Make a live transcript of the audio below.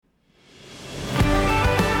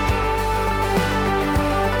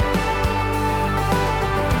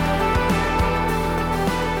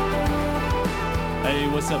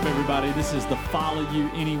everybody. This is the Follow You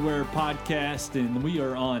Anywhere podcast, and we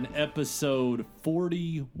are on episode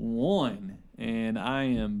 41. And I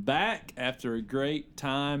am back after a great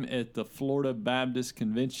time at the Florida Baptist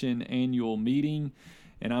Convention annual meeting.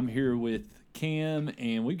 And I'm here with Cam,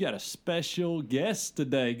 and we've got a special guest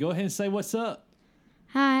today. Go ahead and say what's up.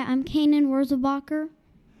 Hi, I'm Kanan Wurzelbacher.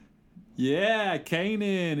 Yeah,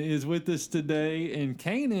 Kanan is with us today, and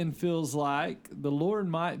Kanan feels like the Lord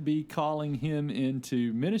might be calling him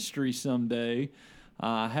into ministry someday.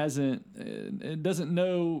 Doesn't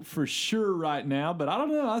know for sure right now, but I don't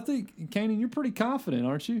know. I think, Kanan, you're pretty confident,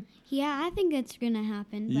 aren't you? Yeah, I think it's going to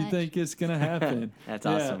happen. You think it's going to happen? That's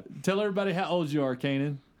awesome. Tell everybody how old you are,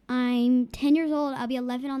 Kanan. I'm 10 years old. I'll be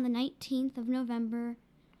 11 on the 19th of November.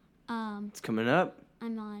 It's coming up.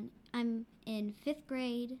 I'm in 5th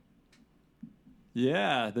grade.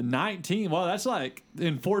 Yeah, the 19th. Well, that's like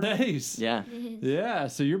in 4 days. Yeah. Yeah,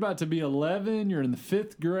 so you're about to be 11. You're in the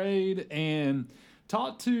 5th grade. And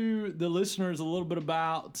talk to the listeners a little bit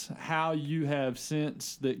about how you have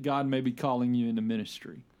sensed that God may be calling you into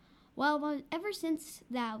ministry. Well, ever since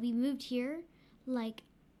that we moved here,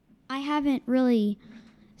 I haven't really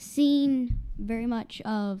seen very much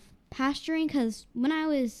of pastoring, because when I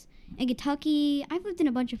was in Kentucky, I've lived in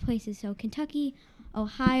a bunch of places. So Kentucky,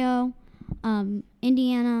 Ohio,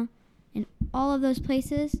 Indiana, and all of those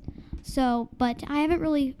places. But I haven't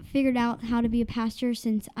really figured out how to be a pastor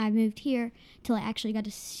since I moved here till I actually got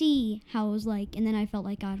to see how it was like, and then I felt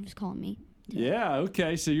like God was calling me. Yeah,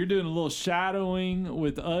 okay. So you're doing a little shadowing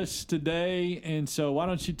with us today, and so why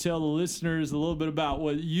don't you tell the listeners a little bit about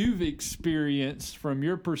what you've experienced from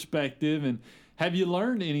your perspective, and have you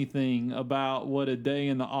learned anything about what a day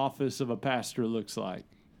in the office of a pastor looks like?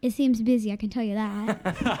 It seems busy, I can tell you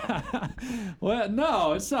that. Well,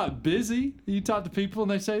 no, it's not busy. You talk to people and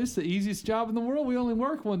they say it's the easiest job in the world. We only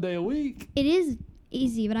work 1 day a week. It is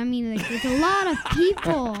easy, but I mean, there's a lot of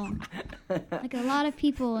people. A lot of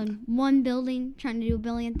people in one building trying to do a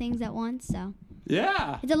billion things at once. So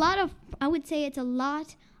yeah, I would say it's a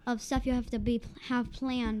lot of stuff you have to have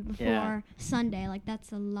planned before Sunday.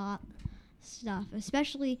 That's a lot of stuff,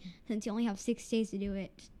 especially since you only have 6 days to do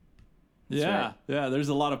it. Yeah, there's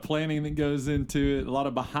a lot of planning that goes into it, a lot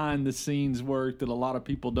of behind-the-scenes work that a lot of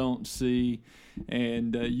people don't see,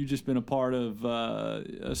 and you've just been a part of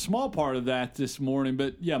a small part of that this morning.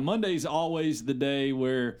 But, yeah, Monday's always the day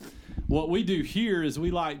where what we do here is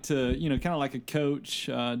we like to, kind of like a coach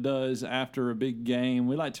does after a big game,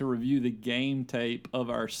 we like to review the game tape of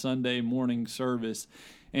our Sunday morning service.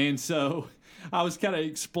 And so I was kind of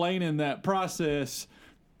explaining that process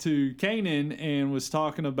to Kanan and was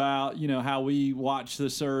talking about, how we watch the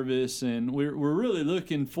service, and we're really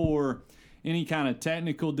looking for any kind of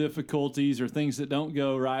technical difficulties or things that don't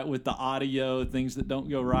go right with the audio, things that don't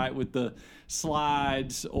go right with the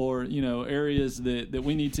slides, or, areas that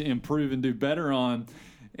we need to improve and do better on.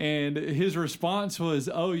 And his response was,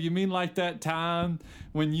 "Oh, you mean like that time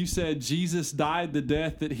when you said Jesus died the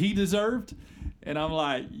death that he deserved?" And I'm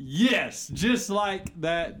like, yes, just like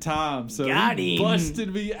that time. So he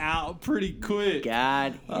busted me out pretty quick.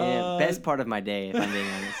 Best part of my day, if I'm being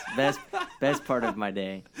honest. Best part of my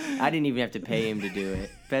day. I didn't even have to pay him to do it.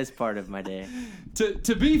 Best part of my day.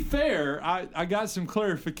 To be fair, I got some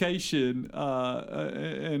clarification,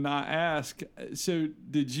 and I asked, so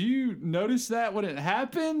did you notice that when it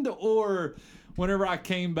happened, or whenever I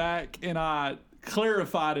came back and I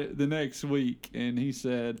clarified it the next week? And he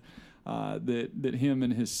said that him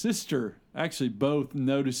and his sister actually both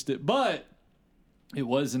noticed it, but it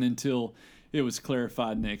wasn't until it was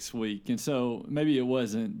clarified next week. And so maybe it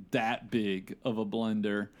wasn't that big of a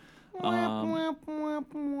blunder.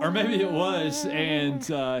 Or maybe it was, and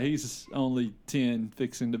he's only 10,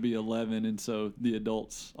 fixing to be 11, and so the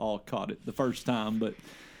adults all caught it the first time. But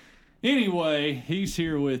anyway, he's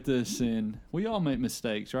here with us, and we all make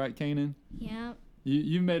mistakes, right, Kanan? Yeah.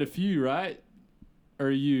 You made a few, right? Or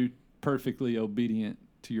are you perfectly obedient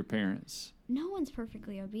to your parents? No one's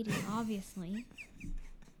perfectly obedient, obviously.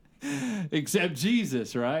 Except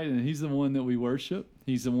Jesus, right? And he's the one that we worship.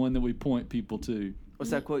 He's the one that we point people to. What's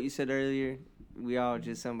that quote you said earlier? We all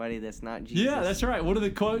just somebody that's not Jesus. Yeah, that's right. One of the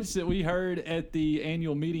quotes that we heard at the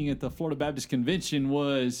annual meeting at the Florida Baptist Convention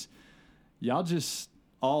was, "Y'all just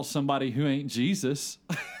all somebody who ain't Jesus."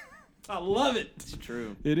 I love it. It's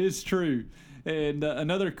true. It is true. And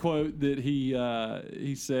another quote that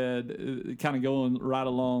he said, kind of going right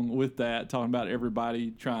along with that, talking about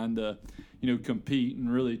everybody trying to, compete,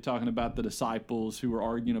 and really talking about the disciples who were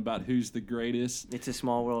arguing about who's the greatest. It's a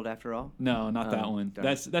small world after all. No, not that one. Darn.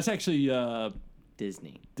 That's actually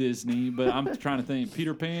Disney, but I'm trying to think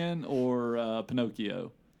Peter Pan or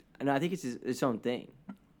Pinocchio. No, I think it's its own thing.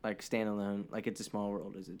 like standalone, like It's a Small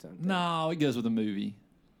World is its own thing? No, it goes with a movie.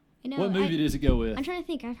 You know, What movie does it go with? I'm trying to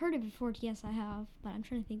think. I've heard it before. Yes, I have. But I'm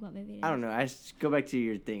trying to think what movie it is. I don't know. Go back to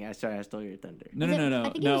your thing. Sorry, I stole your thunder. No. I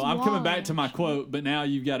think it was I'm coming Wall-E, back to my actually. quote, but now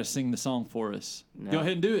you've got to sing the song for us. No. Go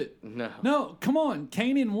ahead and do it. No. No, come on.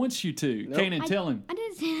 Kanan wants you to. Nope. Kanan, tell him. I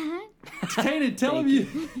didn't say that. Kanan, tell him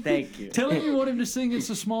Thank you. Thank you. Tell him you want him to sing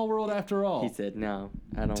 "It's a Small World" after all. He said no.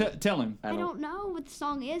 I don't. Tell him. I don't know what the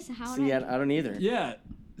song is. How See, I don't either. Yeah.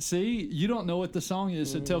 See, you don't know what the song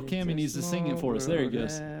is, so tell Cam he needs to sing it for us. There he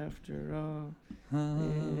goes. After all,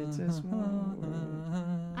 it's a small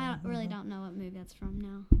world. I really don't know what movie that's from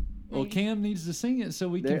now. Well, Cam needs to sing it so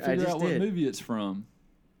we can There, I figure just out what did. movie it's from.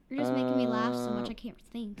 You're just making me laugh so much I can't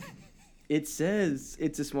think. It says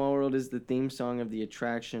 "It's a Small World" is the theme song of the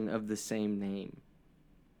attraction of the same name.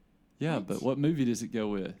 Yeah, What? but what movie does it go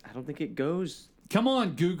with? I don't think it goes. Come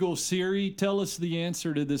on, Google Siri, tell us the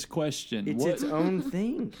answer to this question. It's its own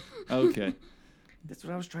thing. Okay. That's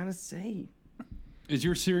what I was trying to say. Is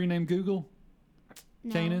your Siri named Google?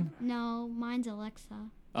 No, Kanan? No, mine's Alexa.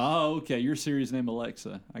 Oh, okay. Your Siri's named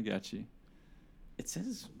Alexa. I got you. It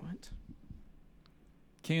says what?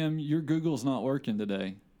 Cam, your Google's not working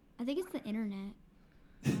today. I think it's the internet.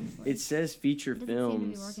 honestly. It says feature Doesn't seem to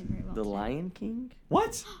be films. working very well The today. Lion King.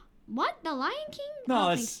 What? What? The Lion King? No, I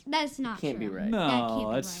don't it's- think that's not Can't be true. right. No, That can't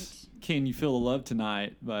be that's Can You Feel the Love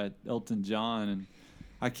Tonight by Elton John, and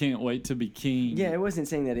I Can't Wait to Be King. Yeah, it wasn't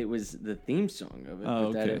saying that it was the theme song of it, Oh,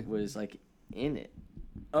 but that okay. it was like in it.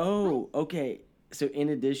 Oh, okay. So in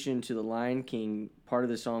addition to the Lion King, part of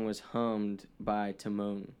the song was hummed by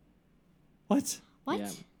Timon. What? What? Yeah.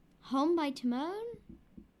 Home by Timon?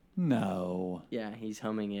 No. Yeah, he's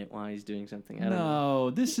humming it while he's doing something. I don't know. No,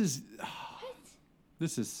 this is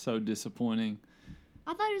so disappointing.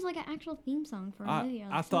 I thought it was like an actual theme song for a movie. Or I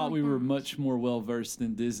something thought like we were that. much more well versed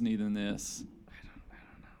in Disney than this.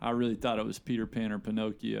 I really thought it was Peter Pan or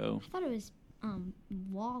Pinocchio, I thought it was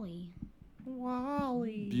Wall-E.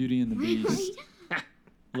 Wally. Beauty and the Really? Beast,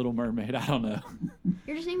 Little Mermaid. I don't know.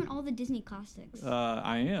 You're just naming all the Disney classics.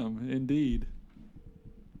 I am indeed.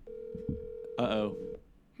 Uh-oh.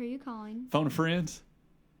 Who are you calling? Phone a friend.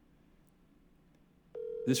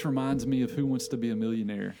 This reminds me of Who Wants to Be a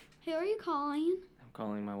Millionaire. Who are you calling? I'm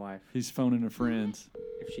calling my wife He's phoning a friend.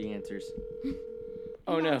 if she answers.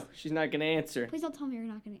 Oh no, she's not gonna answer. Please don't tell me you're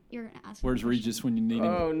gonna ask. Where's her a question. Regis when you need him?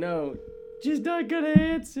 Oh no, she's not gonna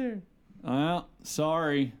answer. Well,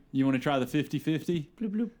 sorry. You want to try the 50-50?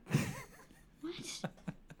 Bloop bloop. What?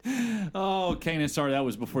 Oh, Kanan, sorry, that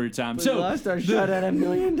was before your time. We So lost our shot at $1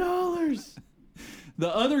 million.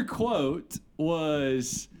 the other quote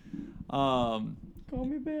was, Call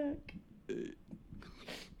me back.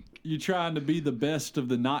 you're trying to be the best of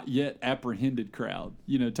the not yet apprehended crowd.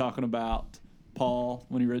 You know, talking about Paul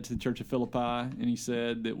when he wrote to the Church of Philippi, and he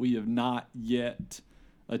said that we have not yet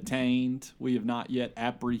attained, we have not yet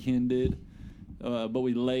apprehended, but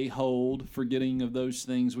we lay hold, forgetting of those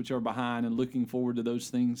things which are behind and looking forward to those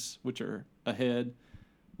things which are ahead.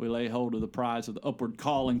 We lay hold of the prize of the upward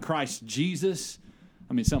call in Christ Jesus.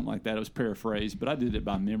 I mean, something like that. It was paraphrased, but I did it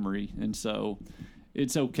by memory, and so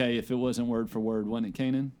it's okay if it wasn't word for word, wasn't it,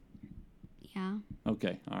 Kanan? Yeah.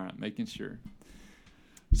 Okay, all right, making sure.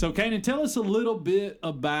 So, Kanan, tell us a little bit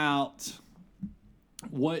about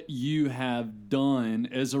what you have done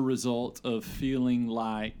as a result of feeling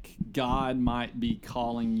like God might be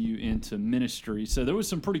calling you into ministry. So there was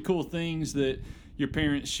some pretty cool things that your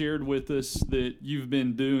parents shared with us that you've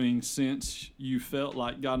been doing since you felt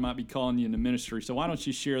like God might be calling you into ministry. So why don't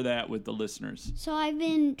you share that with the listeners? So I've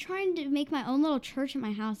been trying to make my own little church at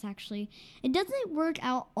my house, actually. It doesn't work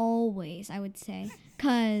out always, I would say,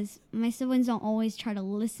 because my siblings don't always try to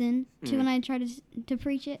listen to when I try to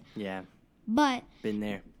preach it. Yeah, But been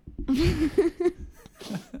there.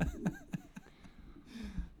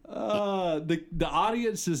 The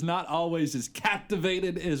audience is not always as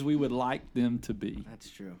captivated as we would like them to be. That's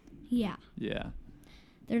true. yeah, Yeah.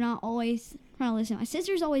 they're not always trying to listen. My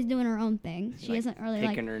sister's always doing her own thing. She Like doesn't really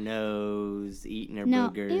picking her nose, eating her no,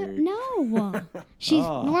 booger. no. She's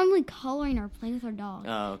Oh. normally coloring or playing with her dog.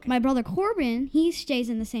 Oh, okay. My brother Corbin, he stays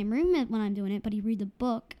in the same room when I'm doing it, but he reads a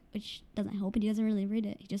book, which doesn't help. He doesn't really read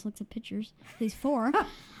it. He just looks at pictures. He's 4.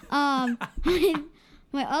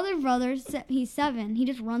 My other brother, he's 7. He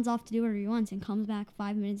just runs off to do whatever he wants and comes back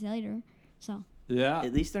 5 minutes later. So Yeah.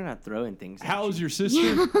 At least they're not throwing things. at How you. old is your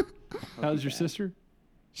sister? How old your sister?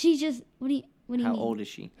 she's just what do you How mean? old is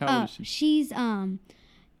she? How old is she? She's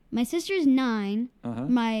my sister's 9. Uh-huh.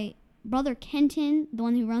 My brother Kenton, the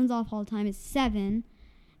one who runs off all the time, is 7.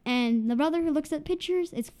 And the brother who looks at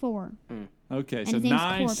pictures is 4. Okay, And so his name's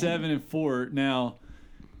 9, Corbin. 7, and 4. Now,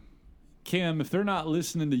 Kim, if they're not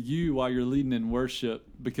listening to you while you're leading in worship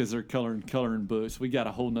because they're coloring books, we got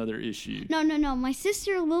a whole nother issue. No. My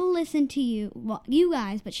sister will listen to you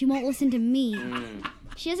guys, but she won't listen to me.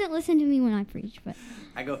 She doesn't listen to me when I preach, but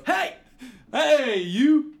I go, hey! Hey,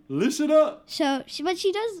 you, listen up. but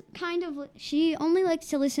she does kind of. She only likes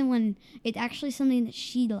to listen when it's actually something that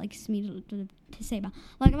she likes me to say about.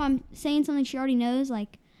 Like if I'm saying something she already knows,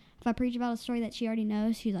 like if I preach about a story that she already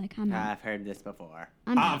knows, she's like, I'm out. I've heard this before.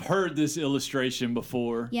 I've heard this illustration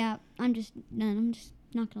before. Yeah, I'm just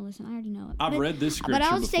not gonna listen. I already know it. I've read this scripture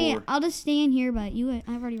but before. I'll just stay in here. But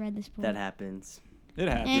I've already read this before. That happens. It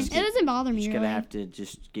happens. And it doesn't bother me. You're Really. gonna have to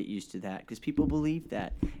just get used to that because people believe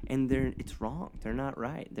that, and it's wrong. They're not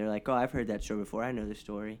right. They're like, oh, I've heard that story before. I know the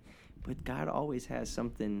story, but God always has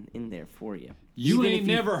something in there for you. You ain't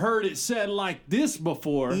never heard it said like this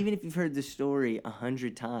before. Even if you've heard the story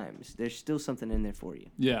 100 times, there's still something in there for you.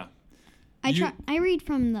 Yeah. I read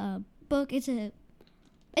from the book. It's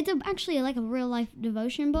actually like a real life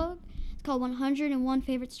devotion book. It's called 101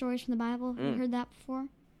 Favorite Stories from the Bible. Have you heard that before?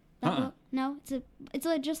 That book? No, it's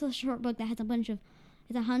just a short book that has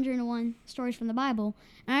it's 101 stories from the Bible,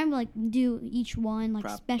 and I like do each one like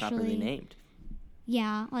specially properly named.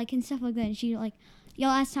 Yeah, like and stuff like that. And she like,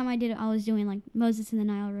 last time I did it, I was doing like Moses in the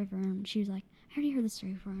Nile River, and she was like, I already heard the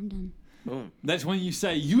story before. I'm done. Boom. That's when you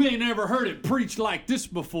say, you ain't never heard it preached like this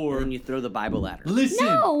before. And then you throw the Bible at her. Listen.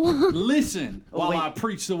 No. Listen while wait. I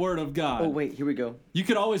preach the word of God. Oh, wait, here we go. You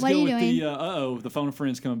could always What go are you with doing? the phone of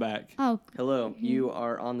friend's coming back. Oh, Hello, you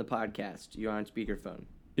are on the podcast. You're on speakerphone.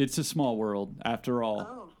 It's a small world, after all.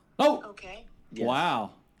 Oh, Oh, okay. Yes.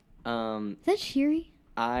 wow. is that Sherry?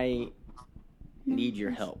 I No, need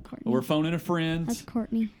your that's help. Courtney. We're phoning a friend. That's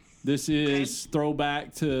Courtney. This is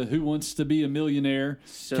throwback to Who Wants to Be a Millionaire.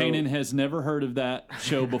 So- Kanan has never heard of that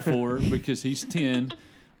show before because he's 10.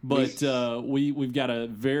 But we've got a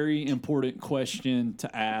very important question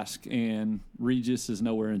to ask, and Regis is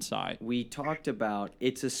nowhere in sight. We talked about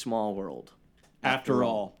It's a Small World. After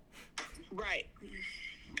all. Right.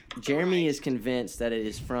 Jeremy is convinced that it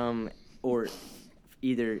is from or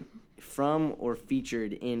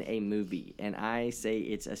featured in a movie, and I say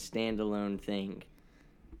it's a standalone thing,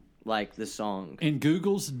 like the song. And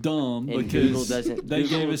Google's dumb And because Google doesn't- they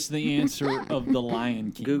Google- gave us the answer of The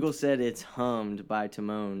Lion King. Google said it's hummed by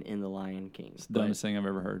Timon in The Lion King. It's the dumbest thing I've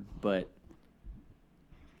ever heard. But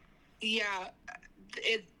Yeah,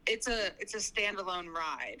 it's a standalone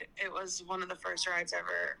ride. It was one of the first rides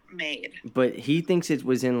ever made. he thinks it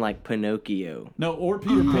was in like Pinocchio. No, or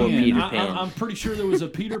Peter Pan. Peter Pan. I'm pretty sure there was a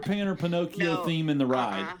Peter Pan or Pinocchio No, theme in the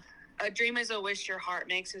ride. A Dream is a Wish Your Heart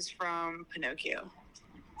Makes is from Pinocchio.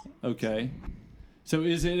 Okay. So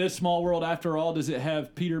is it a small world after all? Does it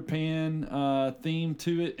have Peter Pan theme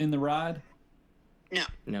to it in the ride? No.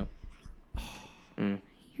 No.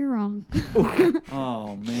 You're wrong.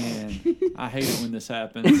 Oh, man. I hate it when this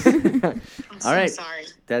happens. I'm All right. sorry.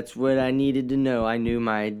 That's what I needed to know. I knew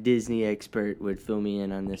my Disney expert would fill me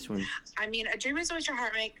in on this one. I mean, A Dream is a Wish Your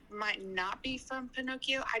Heart might not be from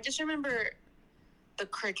Pinocchio. I just remember the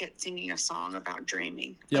cricket singing a song about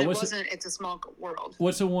dreaming. Yeah, But it what's it- wasn't It's a Small World.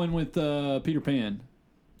 What's the one with Peter Pan?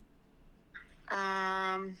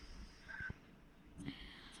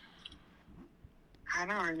 I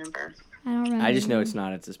don't remember. I don't remember. I just know it's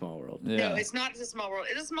not. It's a Small World. Yeah. No, it's not It's a Small World.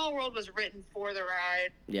 It's a Small World was written for the ride.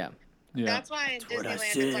 Yeah. Yeah. That's why in what I Disneyland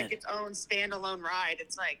said. it's like its own standalone ride.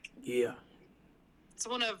 It's like Yeah. it's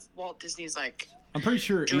one of Walt Disney's like I'm pretty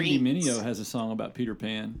sure Andy Dreams. Mineo has a song about Peter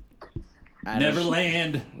Pan. I don't-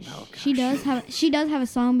 Neverland. Oh, gosh. She does have a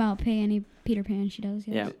song about Peter Pan. She does.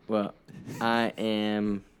 Yes. Yeah. Well, I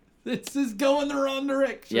am. This is going the wrong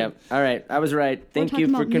direction. Yep. All right. I was right. Thank you talking for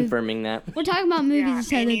about movies. confirming that. We're talking about movies Yeah,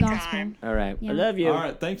 instead of the gospel. anytime. All right. Yeah. I love you. All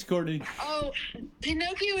right. Thanks, Courtney. Oh,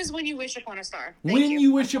 Pinocchio is When You Wish Upon a Star. Thank When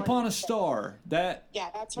you wish upon a star, that Yeah,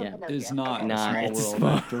 that's from Yeah. Pinocchio. is not Nah, a small it's a world small-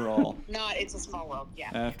 after all. Not It's a Small World.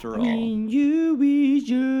 Yeah. After all. When you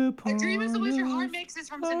wish upon A Dream is a Wish Your Heart Makes is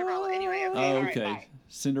from Cinderella. Anyway, okay. Oh, all right, okay. bye.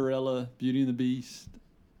 Cinderella, Beauty and the Beast,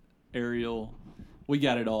 Ariel. We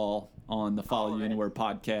got it all on the Follow You Anywhere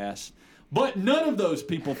podcast. But none of those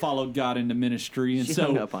people followed God into ministry, and She so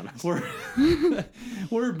hung up on us.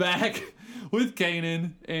 we're back with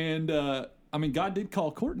Canaan, and I mean, God did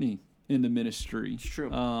call Courtney into ministry. It's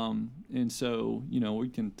true. And so we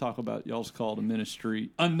can talk about y'all's call to ministry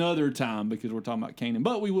another time because we're talking about Canaan,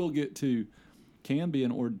 but we will get to Cam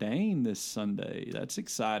being ordained this Sunday. That's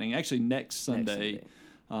exciting. Actually, next Sunday.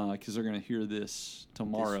 Because they're going to hear this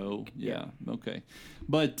tomorrow. week, Yeah. Okay.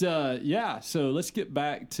 But, so let's get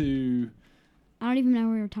back to... I don't even know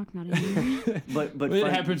what we were talking about anymore. But it fun,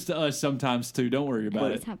 happens to us sometimes, too. Don't worry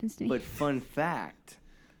about This it. happens to me. But fun fact,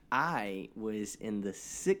 I was in the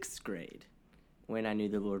 6th grade when I knew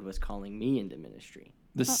the Lord was calling me into ministry.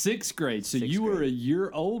 The 6th grade. So 6th you were a grade.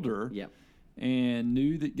 year older Yep. and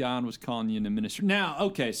knew that God was calling you into ministry. Now,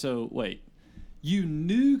 okay, so wait. You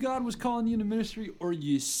knew God was calling you into ministry, or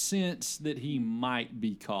you sensed that he might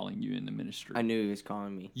be calling you into ministry? I knew he was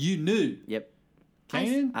calling me. You knew. Yep.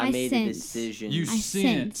 Canaan? I made a sense. decision. You I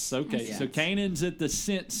sense. sense. Okay, I so sense. Canaan's at the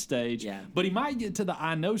sense stage, Yeah. but he might get to the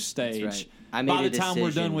I know stage right. I by made the a time we're done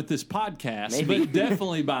decision. with this podcast, Maybe. but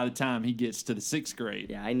definitely by the time he gets to the 6th grade.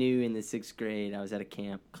 Yeah, I knew in the 6th grade I was at a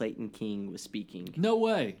camp. Clayton King was speaking. No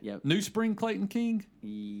way. Yep. New Spring Clayton King?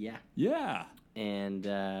 Yeah. Yeah. And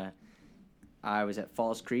I was at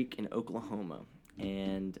Falls Creek in Oklahoma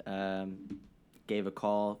and gave a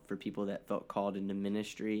call for people that felt called into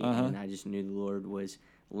ministry. Uh-huh. And I just knew the Lord was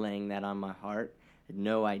laying that on my heart. Had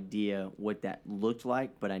no idea what that looked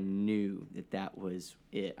like, but I knew that was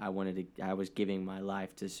it. I was giving my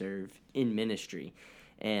life to serve in ministry.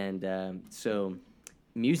 And so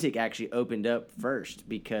music actually opened up first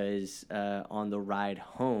because on the ride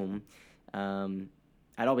home,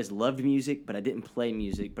 I'd always loved music, but I didn't play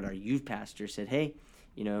music. But our youth pastor said, hey,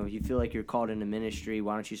 you feel like you're called into ministry.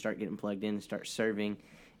 Why don't you start getting plugged in and start serving?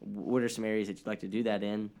 What are some areas that you'd like to do that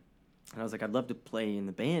in? And I was like, I'd love to play in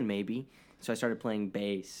the band maybe. So I started playing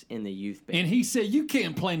bass in the youth band. And he said, you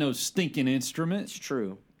can't play no stinking It's instrument.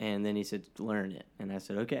 true. And then he said, learn it. And I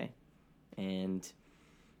said, okay. And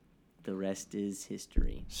the rest is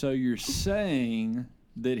history. So you're saying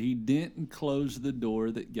that he didn't close the door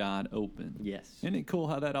that God opened. Yes. Isn't it cool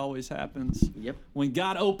how that always happens? Yep. When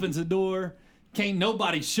God opens a door, can't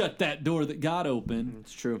nobody shut that door that God opened.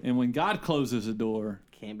 It's true. And when God closes a door,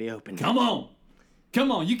 Can't be open. come on.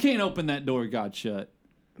 Come on. You can't open that door God shut.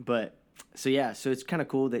 But so it's kind of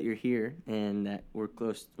cool that you're here and that we were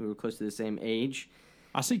close to the same age.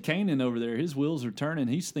 I see Canaan over there. His wheels are turning.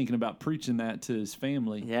 He's thinking about preaching that to his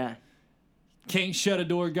family. Yeah. Can't shut a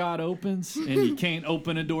door God opens, and you can't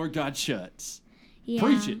open a door God shuts. Yeah.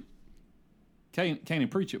 Preach it. Canaan,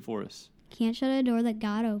 preach it for us. Can't shut a door that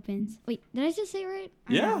God opens. Wait, did I just say it right?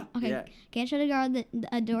 Or Yeah. no? Okay. Yeah. Can't shut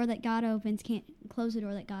a door that God opens. Can't close a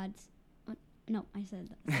door that God's. No, I said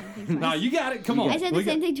the same thing twice. No, you got it. Come on. I said We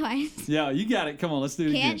the same got- thing twice. Yeah, you got it. Come on, let's do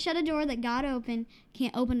it again. Can't shut a door that God opened.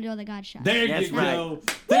 Can't open a door that God shut. There That's you right. go.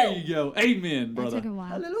 There you go. Amen, That brother. took a while.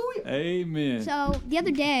 Hallelujah. Amen. So the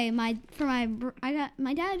other day, my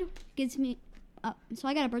dad gives me. So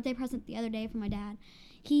I got a birthday present the other day from my dad.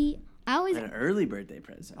 I always. An early birthday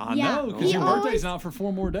present. I yeah, know, because he your always- birthday's not for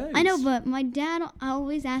 4 more days. I know, but my dad, I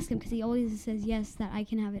always ask him because he always says yes that I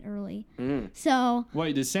can have it early. Mm. So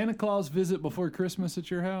Wait, did Santa Claus visit before Christmas at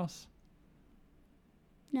your house?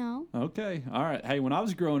 no. Okay. All right. Hey, when I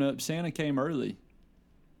was growing up, Santa came early.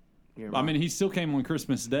 Your I mom. mean, he still came on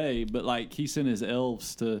Christmas Day, but like he sent his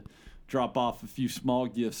elves to drop off a few small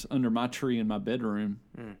gifts under my tree in my bedroom.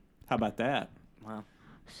 Mm. How about that? Wow.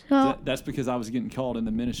 So That's because I was getting called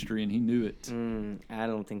into ministry and he knew it. I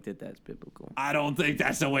don't think that's biblical. I don't think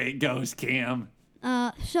that's the way it goes, Cam.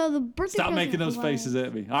 so the birthday. Stop present making those was- faces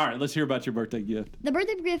at me. All right, let's hear about your birthday gift. The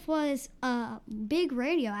birthday gift was a big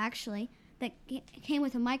radio, actually, that came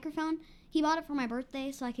with a microphone. He bought it for my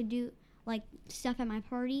birthday so I could do like stuff at my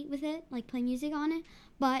party with it, like play music on it.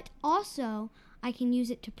 But also, I can use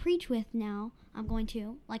it to preach with now. I'm going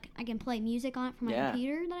to I can play music on it from my Yeah.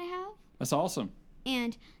 computer that I have. That's awesome.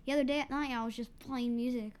 And the other day at night, I was just playing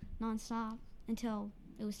music nonstop until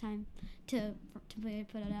it was time to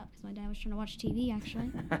put it up because my dad was trying to watch TV,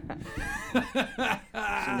 actually.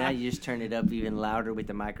 So now you just turn it up even louder with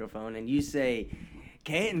the microphone and you say,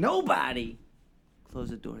 can't nobody close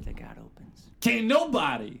the door that God opens. Can't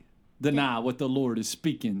nobody deny what the Lord is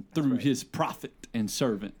speaking through right. his prophet and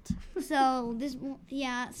servant. So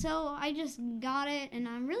so I just got it, and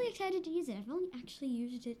I'm really excited to use it. I've only actually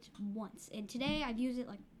used it once, and today I've used it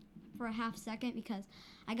for a half second because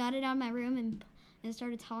I got it out of my room and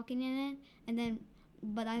started talking in it, and then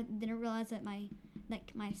but I didn't realize that my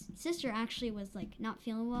sister actually was not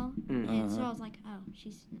feeling well, and so I was like,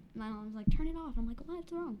 my mom was like, turn it off. I'm like,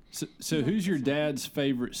 what's wrong? So who's your dad's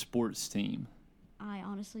favorite sports team? I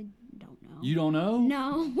honestly don't know. You don't know?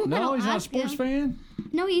 No. No, I'll he's not a ask sports him. fan?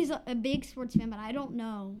 No, he's a big sports fan, but I don't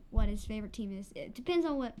know what his favorite team is. It depends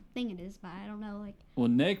on what thing it is, but I don't know. Well,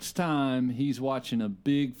 next time he's watching a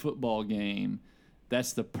big football game,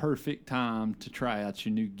 that's the perfect time to try out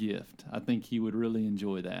your new gift. I think he would really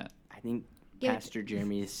enjoy that. I think Give it- Pastor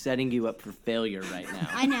Jeremy is setting you up for failure right now.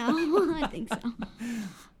 I know. I think so.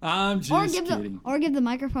 I'm just Or kidding. give the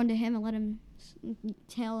microphone to him and let him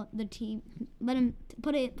tell the team. Let him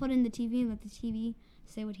put in the TV and let the TV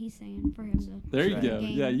say what he's saying for him to. There you Right. go.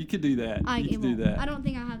 Yeah, you could do that. You could do that. I don't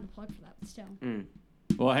think I have the plug for that, but still.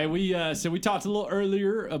 Well, hey, we talked a little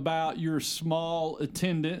earlier about your small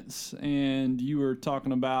attendance, and you were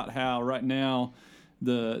talking about how right now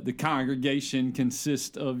the congregation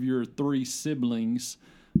consists of your 3 siblings.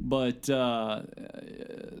 But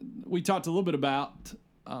we talked a little bit about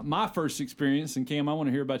my first experience, and Cam, I want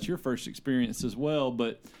to hear about your first experience as well.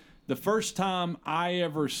 But the first time I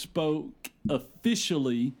ever spoke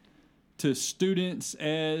officially to students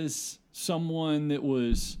as someone that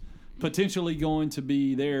was potentially going to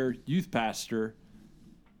be their youth pastor,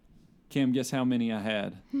 Cam, guess how many I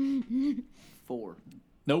had? 4,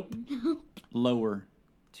 Nope. Lower.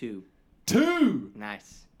 2. 2!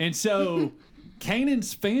 Nice. And so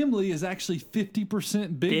Canaan's family is actually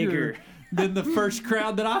 50% bigger than the first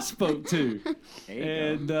crowd that I spoke to. There you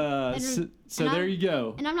And go. so and there I'm- you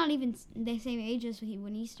go. And I'm not even the same age as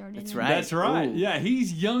when he started. That's and- right. That's right. Ooh. Yeah,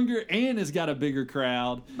 he's younger and has got a bigger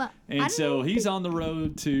crowd. But I And don't so know. he's on the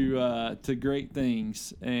road to great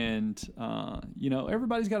things. And,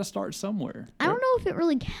 everybody's got to start somewhere. I don't know if it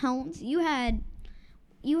really counts. You had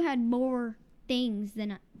more things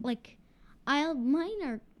than mine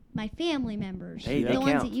are my family members. Hey, the they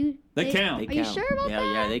ones count. that you They count. They Are you count. sure about Yeah,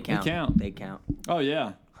 that? yeah, they count. count. They count. Oh,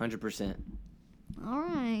 yeah. 100%. All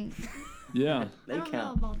right. Yeah. They I don't know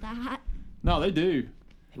count. about that. No, they do.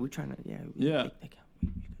 Hey, we're trying to. Yeah. Yeah. They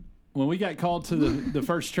count. When we got called to the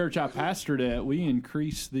first church I pastored at, we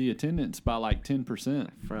increased the attendance by like 10%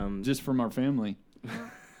 From. just from our family.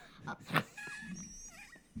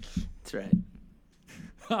 That's right.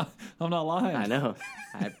 I'm not lying. I know.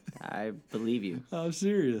 I believe you. I'm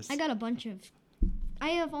serious. I got a bunch of. I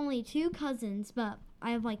have only 2 cousins, but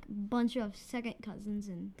I have a bunch of second cousins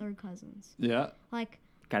and third cousins. Yeah.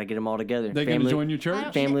 Got to get them all together. They going to join your I church?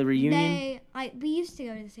 don't- Family reunion? We used to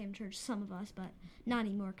go to the same church, some of us, but not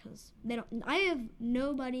anymore because they don't. I have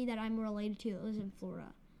nobody that I'm related to that lives in Florida,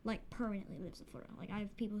 permanently lives in Florida. I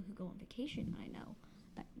have people who go on vacation. I know.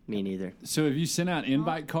 Me neither. So have you sent out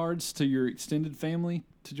invite cards to your extended family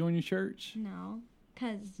to join your church? No,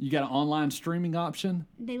 because You got an online streaming option?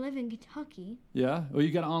 they live in Kentucky. Yeah. Well,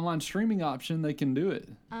 you got an online streaming option. They can do it.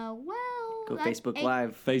 Well, Go that- Facebook it-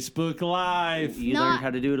 Live. Facebook Live. You Not- learned how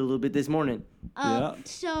to do it a little bit this morning. Yeah.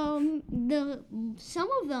 So some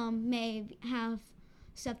of them may have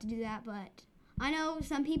stuff to do that, but I know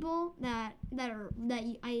some people that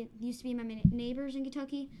I used to be my neighbors in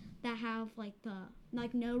Kentucky that have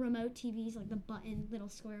no remote TVs, the button little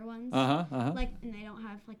square ones. Uh-huh. And they don't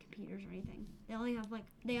have computers or anything. They only have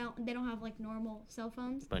they don't have normal cell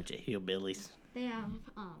phones. Bunch of hillbillies. They have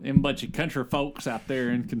And a bunch of country folks out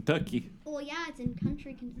there in Kentucky. well, yeah, it's in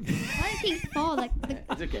country Kentucky. I think fall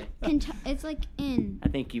It's okay. it's in I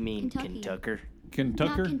think you mean Kentucky. Kentucker. not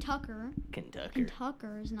Kentucker? Kentucker. Kentucker.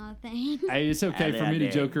 Kentucker is not a thing. Hey, it's okay for me to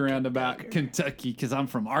there, joke around about Kentucker. Kentucky because I'm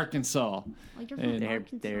from Arkansas. You're And-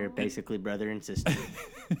 from They're Arkansas. basically brother and sister.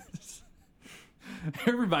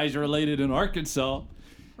 Everybody's related in Arkansas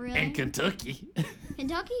Really? and Kentucky.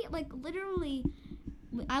 Kentucky, literally,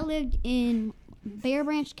 I lived in Bear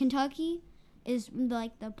Branch, Kentucky, is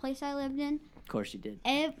the place I lived in. Of course you did.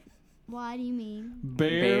 Why do you mean?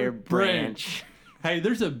 Bear Branch. Hey,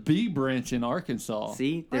 there's a B branch in Arkansas.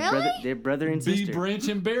 See, they're Really? They're brother and B sister. branch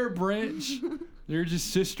and Bear Branch. They're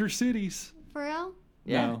just sister cities. For real?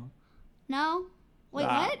 Yeah. No. No? Wait,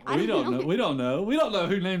 Ah, what? I we don't know. know. We don't know. We don't know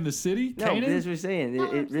who named the city. No, Canaan? that's what we're saying. No,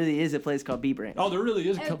 It really is a place called B Branch. Oh, there really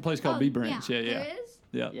is a place called B Branch. Yeah, yeah. There is?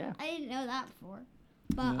 Yeah. Yeah. I didn't know that before.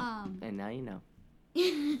 But, And now you know.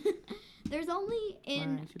 there's only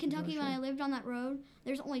in Why, Kentucky when I lived on that road,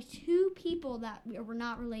 there's only 2 people that were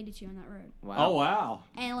not related to on that road. Wow. Oh, wow.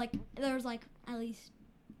 And there was at least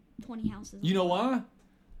 20 houses. You know why?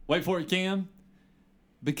 Wait for it, Cam.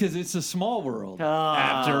 Because it's a small world. Ah.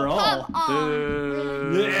 After all. Come on. Boo.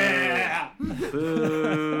 Really? Yeah.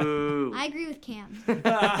 Boo. I agree with Cam.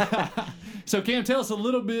 So, Cam, tell us a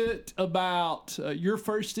little bit about your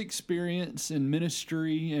first experience in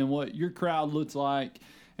ministry and what your crowd looks like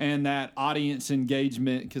and that audience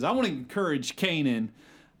engagement. Because I want to encourage Canaan.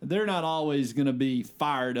 They're not always going to be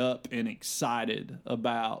fired up and excited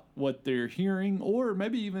about what they're hearing or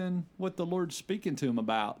maybe even what the Lord's speaking to them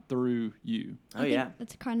about through you. Oh yeah.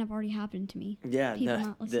 That's kind of already happened to me. Yeah. People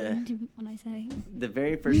not The listening to what I say. the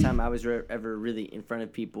very first time I was ever really in front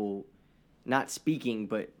of people, not speaking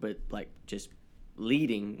but just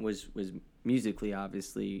leading was musically,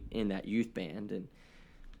 obviously, in that youth band. And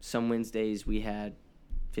some Wednesdays we had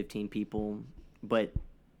 15 people, but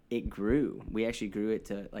it grew. We actually grew it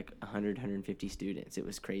to 100, 150 students. It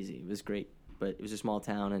was crazy. It was great, but it was a small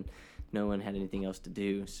town, and no one had anything else to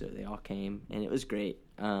do, so they all came, and it was great.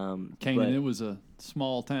 Canaan, but- it was a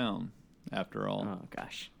small town, after all. Oh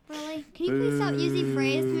gosh. Really? Can you please stop using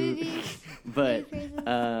phrase movies? But Phrases?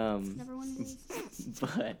 Never one of these.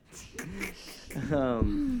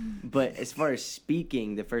 but as far as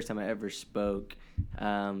speaking, the first time I ever spoke,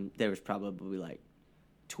 there was probably like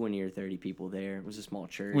 20 or 30 people there. It was a small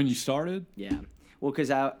church. When you started, Yeah. Well,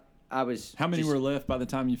 because I was. how many just- were left by the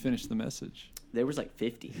time you finished the message? There was like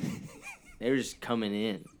 50. They were just coming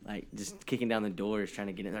in, like just kicking down the doors, trying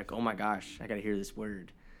to get in. Like, oh my gosh, I got to hear this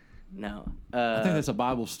word. No. I think that's a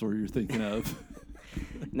Bible story you're thinking of.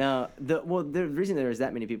 No, the reason there was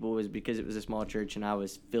that many people was because it was a small church and I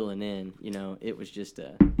was filling in. You know, it was just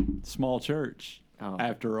a. Small church, Oh.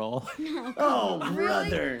 after all. Oh,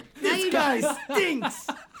 brother, this guy stinks.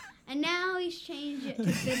 And now he's changed it to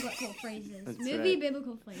biblical phrases. That's Movie right.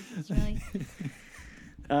 biblical phrases, really.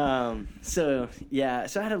 So I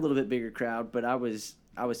had a little bit bigger crowd, but I was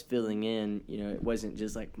filling in. You know, it wasn't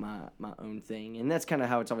just like my own thing, and that's kind of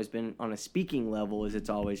how it's always been on a speaking level. Is it's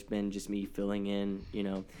always been just me filling in. You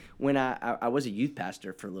know, when I was a youth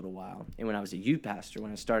pastor for a little while, and when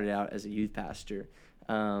I started out as a youth pastor,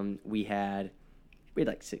 we had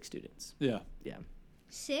like 6 students. Yeah. Yeah.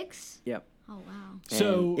 6? Yep. Oh, wow.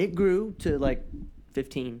 So- And it grew to like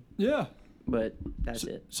 15, Yeah. but that's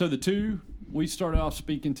it. So the two we started off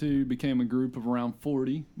speaking to became a group of around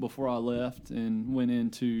 40 before I left and went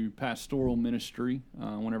into pastoral ministry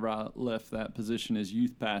whenever I left that position as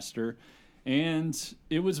youth pastor. And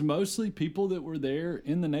it was mostly people that were there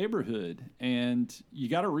in the neighborhood. And you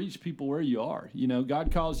got to reach people where you are. You know,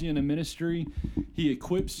 God calls you in a ministry. He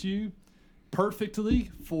equips you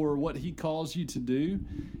perfectly for what he calls you to do.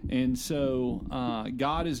 And so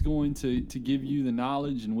God is going to give you the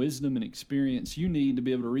knowledge and wisdom and experience you need to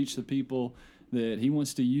be able to reach the people that he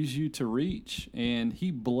wants to use you to reach. And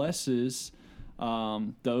he blesses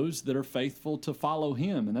those that are faithful to follow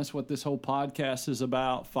him. And that's what this whole podcast is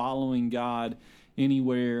about, following God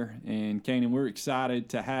anywhere. And Canaan, we're excited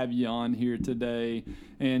to have you on here today,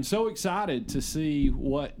 and so excited to see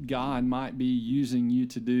what God might be using you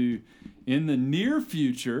to do in the near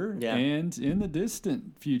future and in the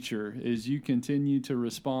distant future as you continue to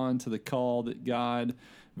respond to the call that God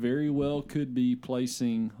very well could be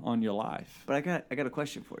placing on your life. But I got a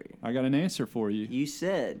question for you. I got an answer for you. You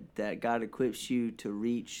said that God equips you to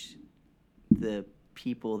reach the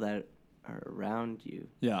people that are around you,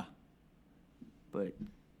 Yeah. but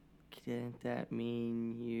didn't that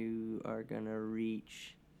mean you are going to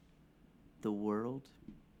reach the world?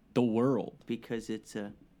 The world. Because it's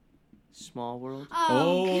a small world?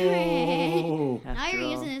 Oh, great. Now After you're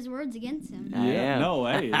all. using his words against him. I Yeah, am. no,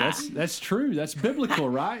 hey, that's true. That's biblical,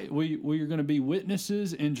 right? We are going to be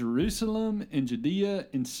witnesses in Jerusalem, in Judea,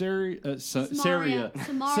 in Syria, Samaria.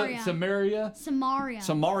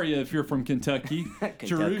 Samaria, if you're from Kentucky, Kentucker.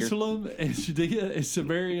 Jerusalem, and Judea, and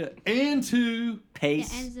Samaria, and to The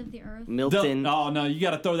Pace, ends of the earth. Milton. oh no, you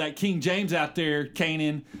got to throw that King James out there,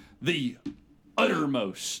 Canaan, the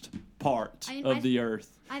uttermost part of the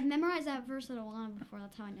earth. I've memorized that verse at a while before.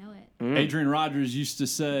 That's how I know it. Adrian Rogers used to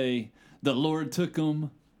say, "The Lord took them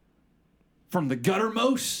from the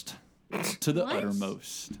guttermost to the What?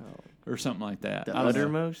 uttermost," or something like that. The I don't know.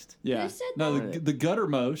 uttermost? Yeah. Who said No, that? the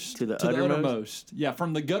guttermost To the uttermost? uttermost. Yeah,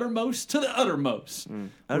 from the guttermost to the uttermost. We're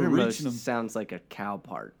Uttermost reaching them. sounds like a cow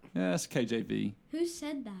part. Yeah, that's KJV. Who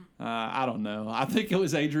said that? I don't know. I think it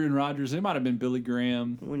was Adrian Rogers. It might have been Billy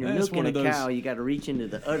Graham. When you're It's milking one a of those, cow, you got to reach into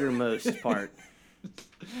the uttermost part.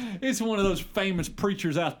 It's one of those famous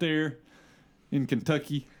preachers out there in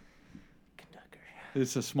Kentucky. Kentucker.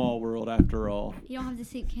 It's a small world after all. You don't have to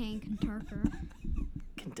say Kane Kentucker.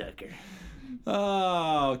 Kentucker.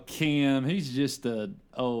 Oh, Cam, he's just a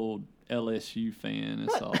old LSU fan.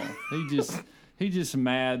 That's all. He's just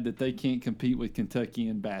mad that they can't compete with Kentucky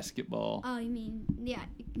in basketball. Oh, you mean, yeah.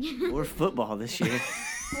 Or football this year.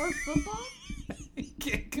 Or football? He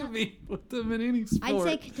can't compete with them in any sport.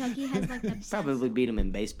 I'd say Kentucky has like the best. Probably beat them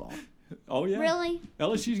in baseball. Oh yeah. Really?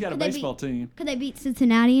 LSU's got a Could they baseball team. Could they beat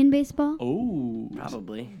Cincinnati in baseball? Oh.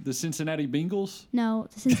 Probably. The Cincinnati Bengals. No,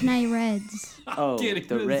 the Cincinnati Reds. Oh, kidding.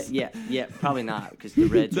 the red. Yeah, probably not because the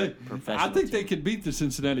Reds are professional. I think team. they could beat the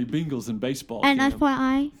Cincinnati Bengals in baseball. And Cam.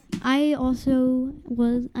 FYI, I also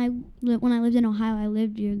was when I lived in Ohio, I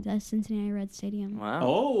lived near the Cincinnati Reds stadium. Wow.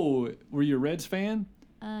 Oh, were you a Reds fan?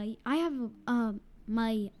 I have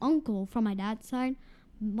my uncle from my dad's side,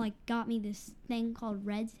 like got me this thing called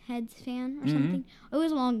Reds Heads fan or something. It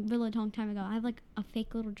was really long time ago. I have like a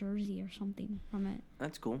fake little jersey or something from it.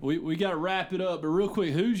 That's cool. We got to wrap it up, but real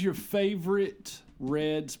quick, who's your favorite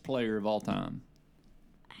Reds player of all time?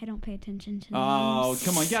 I don't pay attention to the Oh, names.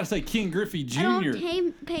 come on. You got to say Ken Griffey Jr. I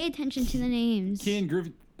don't pay attention to the names. Ken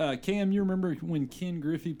Griffey. Cam, you remember when Ken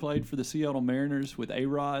Griffey played for the Seattle Mariners with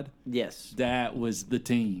A-Rod? Yes. That was the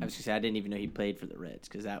team. I was gonna say I didn't even know he played for the Reds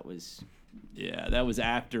because that was. Yeah, that was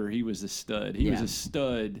after he was a stud. He was Yeah. a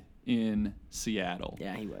stud in Seattle.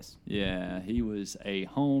 Yeah, he was. Yeah, he was a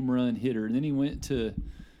home run hitter. And then he went to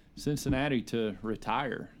Cincinnati to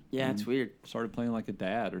retire. Yeah, it's and weird. Started playing like a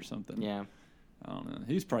dad or something. Yeah. I don't know.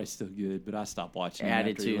 He's probably still good, but I stopped watching Yeah, I him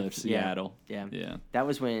did after he too. left Yeah. Seattle. Yeah. Yeah. That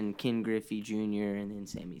was when Ken Griffey Jr. and then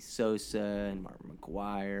Sammy Sosa and Mark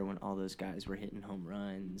McGuire, when all those guys were hitting home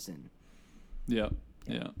runs and Yep.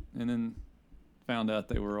 Yeah. And then found out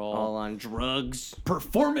they were all on drugs.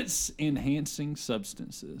 performance enhancing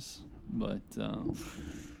substances. But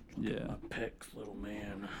yeah, Pecs, little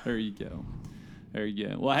man. there you go. There you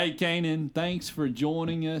go. Well, hey, Kanan, thanks for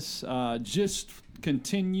joining us. Just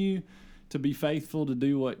continue to be faithful to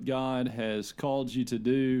do what God has called you to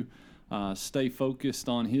do. Stay focused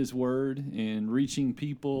on His Word and reaching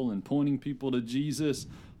people and pointing people to Jesus.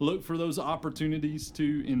 Look for those opportunities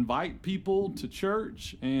to invite people to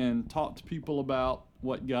church and talk to people about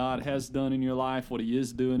what God has done in your life, what He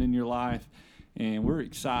is doing in your life. And we're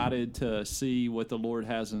excited to see what the Lord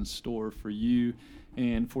has in store for you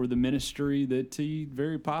and for the ministry that He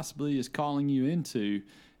very possibly is calling you into.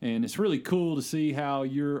 And it's really cool to see how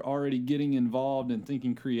you're already getting involved and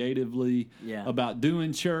thinking creatively about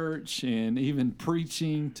doing church and even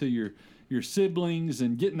preaching to your siblings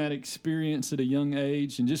and getting that experience at a young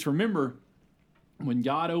age. And just remember, when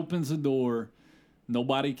God opens a door,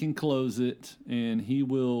 nobody can close it, and He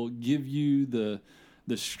will give you the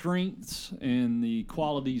strengths and the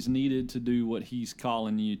qualities needed to do what He's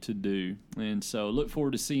calling you to do. And so look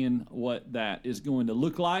forward to seeing what that is going to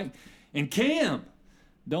look like. And Cam,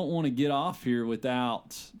 don't want to get off here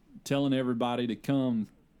without telling everybody to come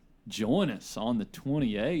join us on the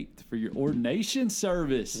 28th for your ordination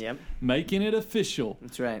service. Yep. Making it official.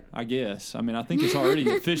 That's right. I guess. I mean, I think it's already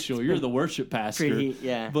official. You're the worship pastor.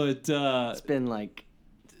 Yeah. But It's been like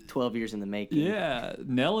 12 years in the making. yeah,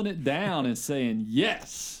 nailing it down and saying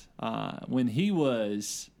yes. When he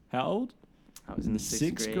was, how old? I was in the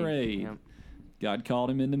sixth grade. Yep. God called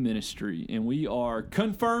him into ministry, and we are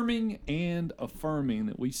confirming and affirming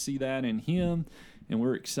that we see that in him, and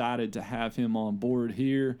we're excited to have him on board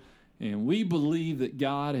here. And we believe that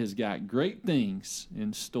God has got great things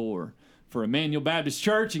in store for Emmanuel Baptist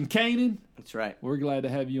Church in Canaan. That's right. We're glad to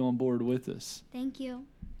have you on board with us, Thank you.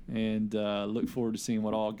 and look forward to seeing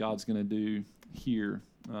what all God's going to do here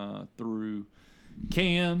through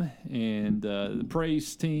Cam and the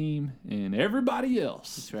praise team and everybody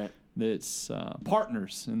else. That's right. That's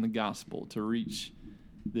partners in the gospel to reach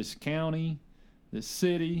this county, this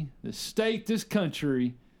city, this state, this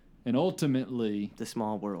country, and ultimately The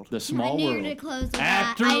small world. the small I knew world. you were to close with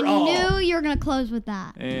After that. all. I knew you were going to close with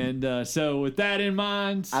that. And so with that in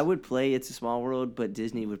mind, I would play It's a Small World, but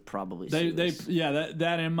Disney would probably sue us.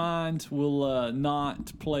 that in mind, we'll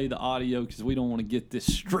not play the audio because we don't want to get this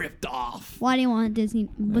stripped off. Why do you want Disney?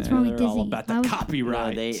 What's wrong with They're Disney? all about the Why would-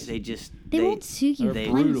 copyright. No, they just They won't sue you. they're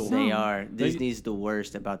for playing brutal. the They song. are. Disney's the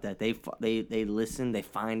worst about that. They listen, they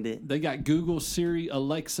find it. They got Google, Siri,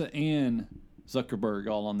 Alexa, and Zuckerberg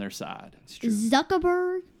all on their side. It's true.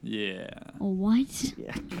 Zuckerberg? Yeah. What?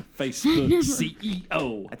 Yeah. Facebook never-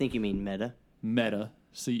 CEO. I think you mean Meta. Meta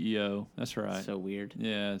CEO. That's right. So weird.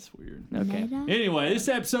 Yeah, it's weird. Okay. Meta? Anyway, this is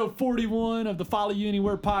episode 41 of the Follow You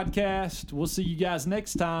Anywhere podcast. We'll see you guys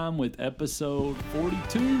next time with episode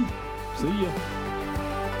 42. See ya.